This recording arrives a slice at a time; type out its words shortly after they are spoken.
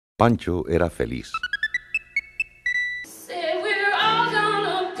Pancho era feliz.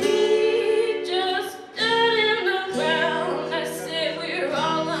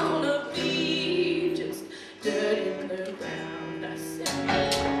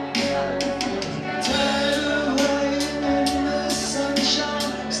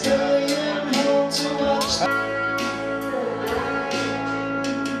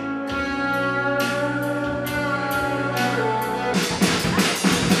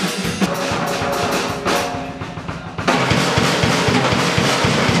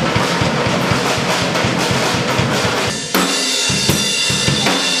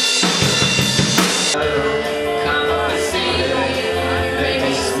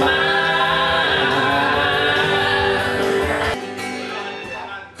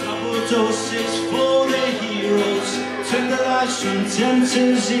 From 10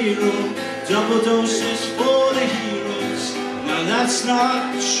 to 0, double doses for the heroes. Now that's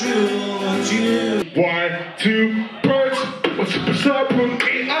not true, would you? Why two birds? What's up with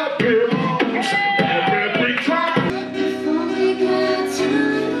me up here? Every time. Before we get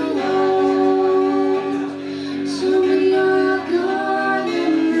too old, so we are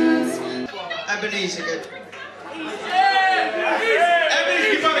gardens. Ebenezer good.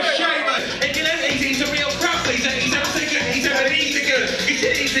 Ebenezer got a shamer. He's a real crap. He's everything good. He's Ebenezer good. He's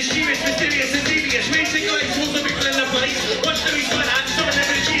the stupidest, mysterious and devious. Music like all the people in the place. Watch them, he's fun and some of them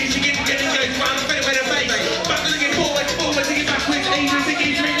are cheers. You get him going round a better face. Back looking forward, thinking backwards. Easy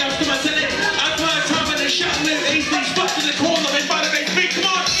thinking three laps to my telly. I'm tired time and a shut loop. He's stuck in the corner. He's by the big big. Come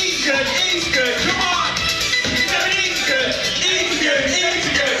on, he's good. He's good. Come on. He's good. He's good.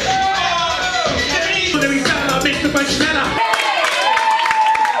 He's good. Come on. He's down like Mr. Bushmella.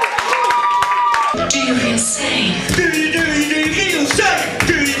 Do you feel safe? Do you feel safe?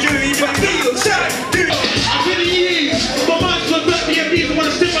 Do you feel safe? I really use my mind's not let me abuse. I want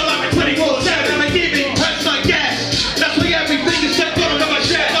to stick my life at 24/7. I'm a giving person, I guess. That's why everything is set on my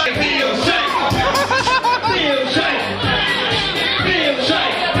chest. I feel safe. Feel safe. Feel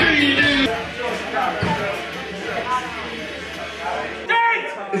safe. Do you do?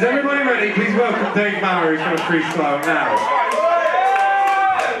 Is everybody ready? Please welcome Dave Marrow, who's going to freestyle now.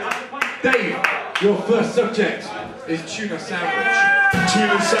 Dave, your first subject is tuna sandwich.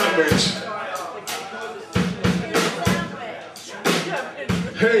 Tuna sandwich.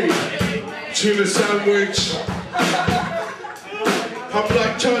 Hey, tuna sandwich. I'm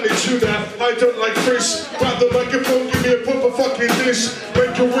like Johnny Tuna, I don't like fish. Grab the microphone, give me a proper fucking dish.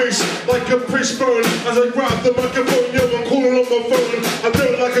 Make a wish, like a fish bone. As I grab the microphone, yo, I'm calling on my phone. I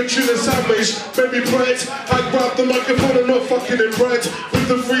don't like a tuna sandwich, baby bread. I grab the microphone, I'm not fucking in bread. With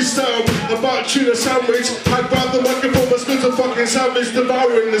the freestyle about tuna sandwich, I grab the microphone, I split a fucking sandwich,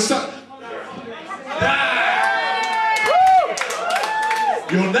 devouring the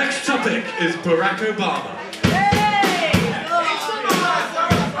Your next topic is Barack Obama.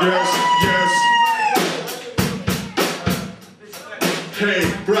 Yes, yes. Hey,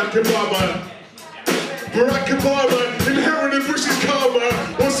 Barack Obama. Barack Obama inherited Bush's karma.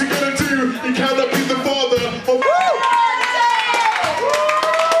 What's he gonna do? He cannot be the father of...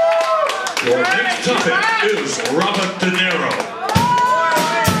 Your next topic is Robert De Niro.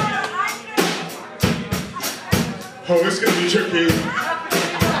 Oh, it's gonna be tricky.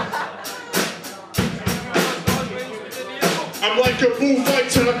 I'm like a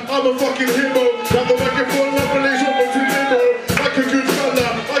bullfighter, I'm a fucking hero. Got the microphone, I'm a laser, I'm a deliver. Like a good fella,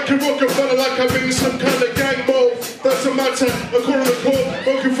 like a Rockefeller, like I'm in some kind of gang mold. Doesn't matter, I call it a call,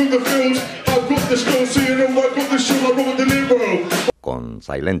 walking through the field. I've got the score, so you know I got the show, I roll the libero. Con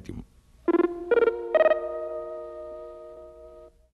Silentium.